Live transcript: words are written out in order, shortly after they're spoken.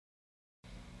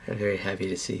I'm very happy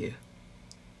to see you.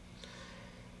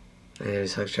 My name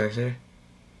is Hawke Trackler.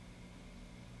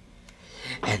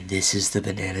 And this is the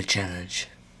banana challenge.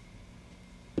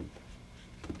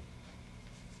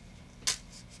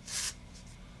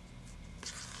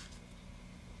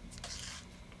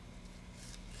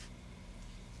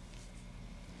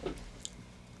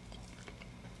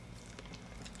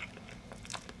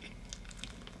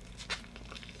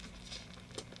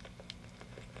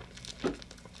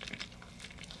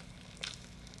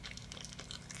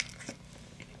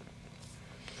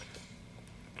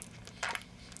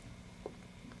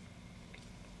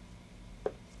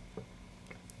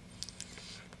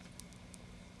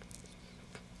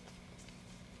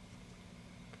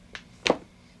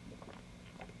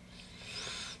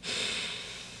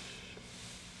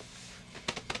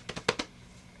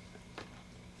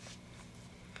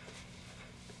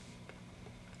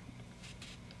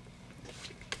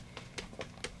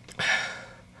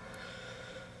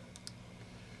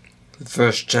 The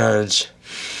first challenge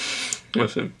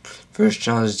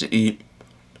is to eat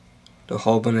the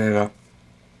whole banana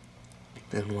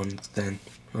in one thing,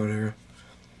 or whatever.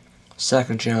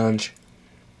 Second challenge,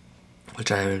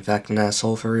 which I am in fact an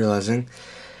asshole for realizing,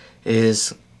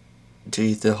 is to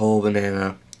eat the whole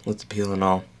banana with the peel and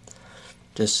all.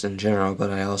 Just in general, but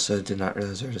I also did not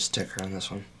realize there was a sticker on this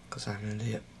one, because I'm an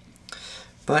idiot.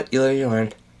 But you live, you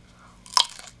learn.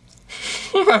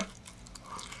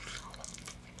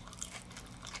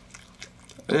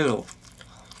 Ew.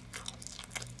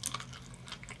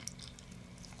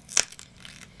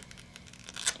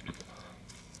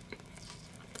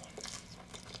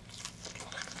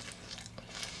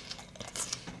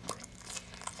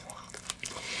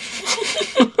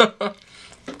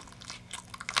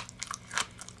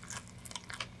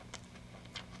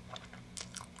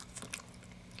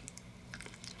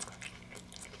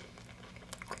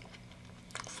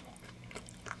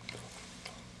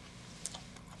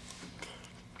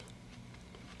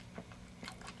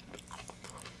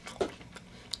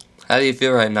 How do you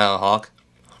feel right now, Hawke?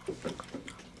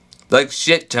 Like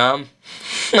shit, Tom.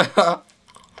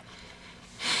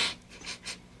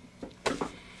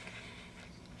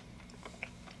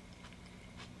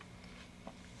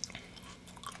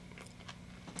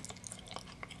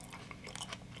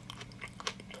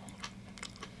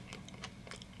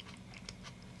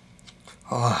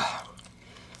 Oh.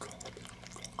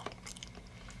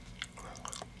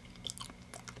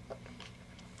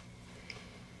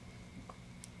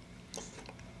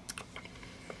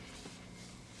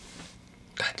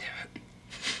 God damn it.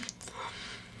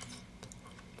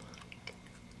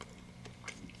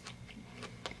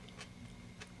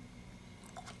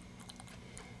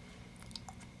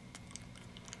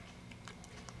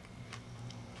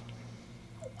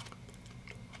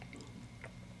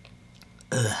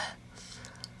 Ugh.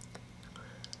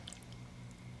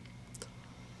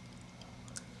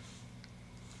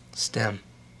 Stem.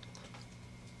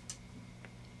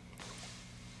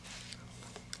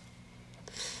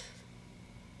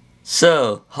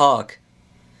 So, Hawke.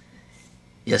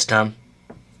 Yes, Tom?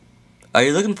 Are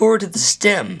you looking forward to the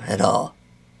stem at all?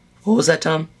 What was that,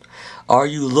 Tom? Are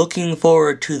you looking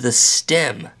forward to the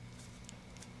stem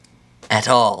at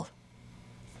all?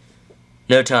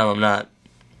 No, Tom, I'm not.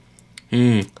 Do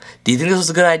you think this was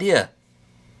a good idea?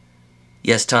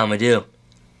 Yes, Tom, I do.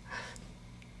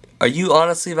 Are you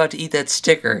honestly about to eat that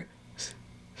sticker?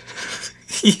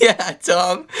 Yeah,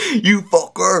 Tom, you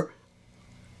fucker.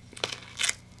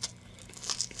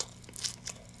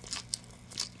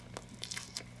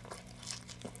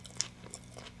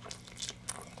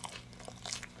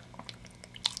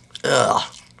 Ugh.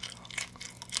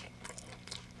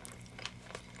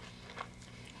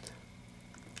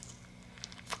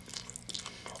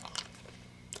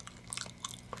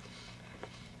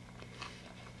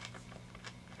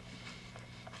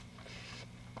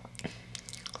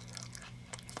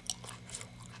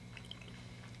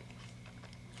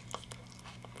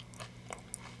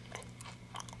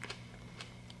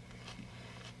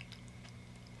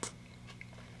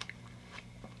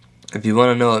 If you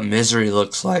want to know what misery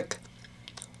looks like,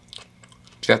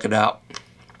 check it out.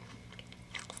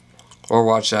 Or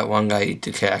watch that one guy eat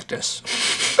the cactus.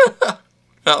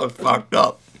 That was fucked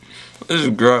up. This is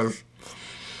gross.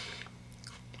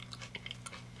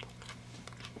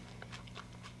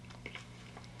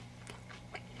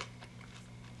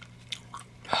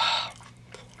 I'm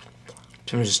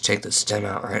gonna just take the stem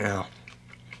out right now.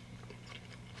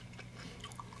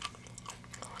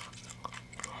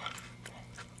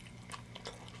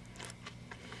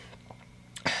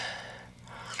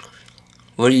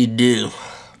 What do you do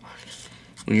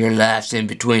when your life's in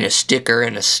between a sticker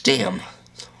and a stem?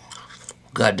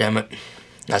 God damn it.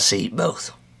 I see eat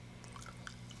both.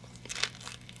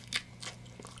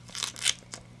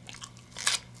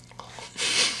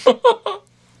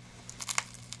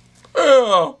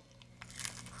 Oh.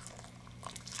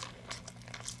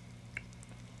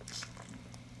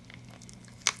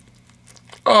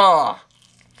 Oh.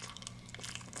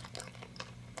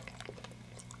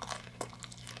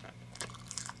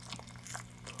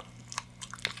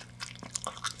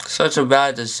 Such a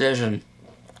bad decision.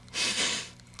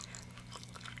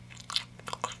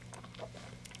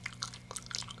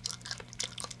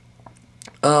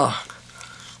 Oh.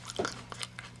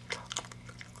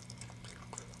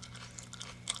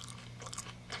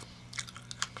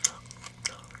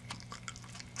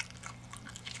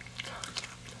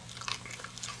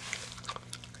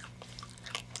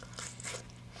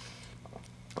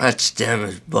 That stem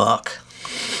is buck.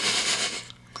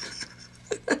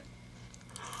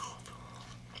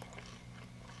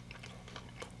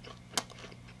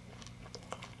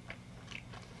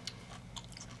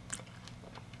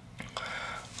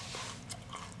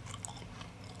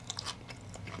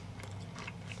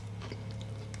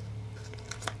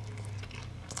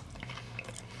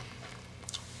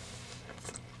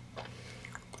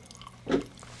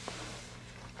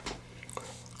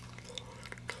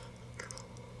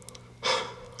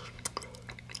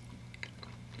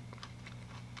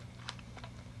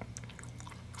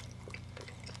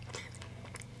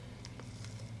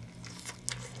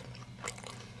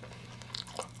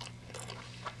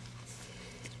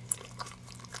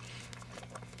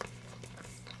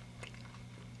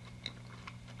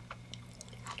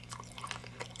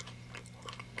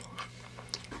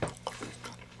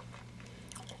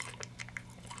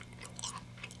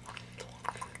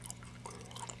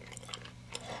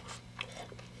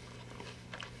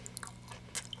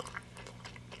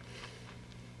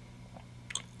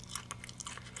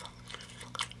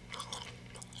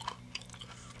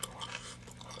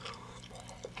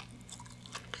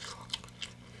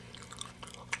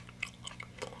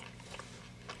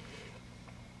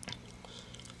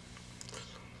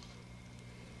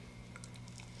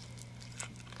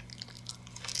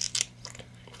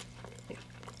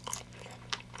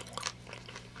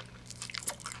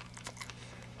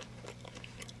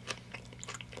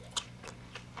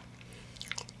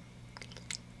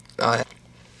 Oh,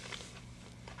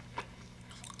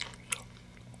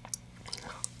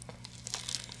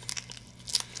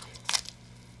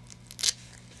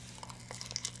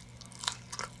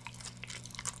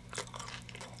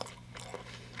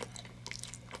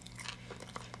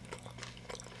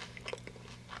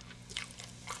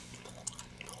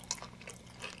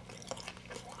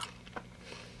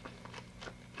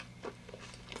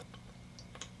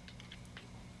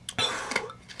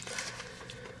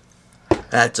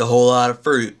 that's a whole lot of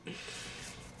fruit.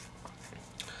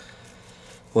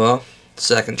 Well,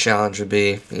 second challenge would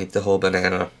be eat the whole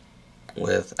banana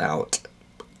without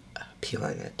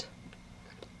peeling it.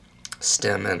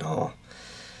 Stem and all.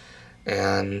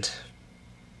 And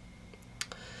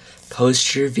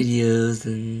post your videos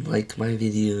and like my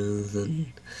videos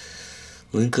and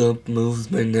link up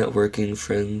with my networking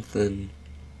friends, and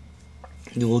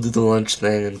you will do the lunch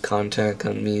thing and contact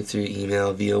me through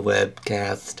email via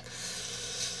webcast.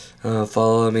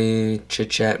 Follow me,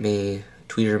 chit-chat me,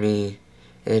 Twitter me,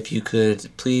 and if you could,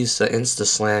 please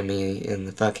Insta-slam me in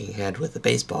the fucking head with a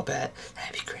baseball bat.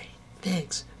 That'd be great.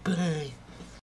 Thanks. Bye.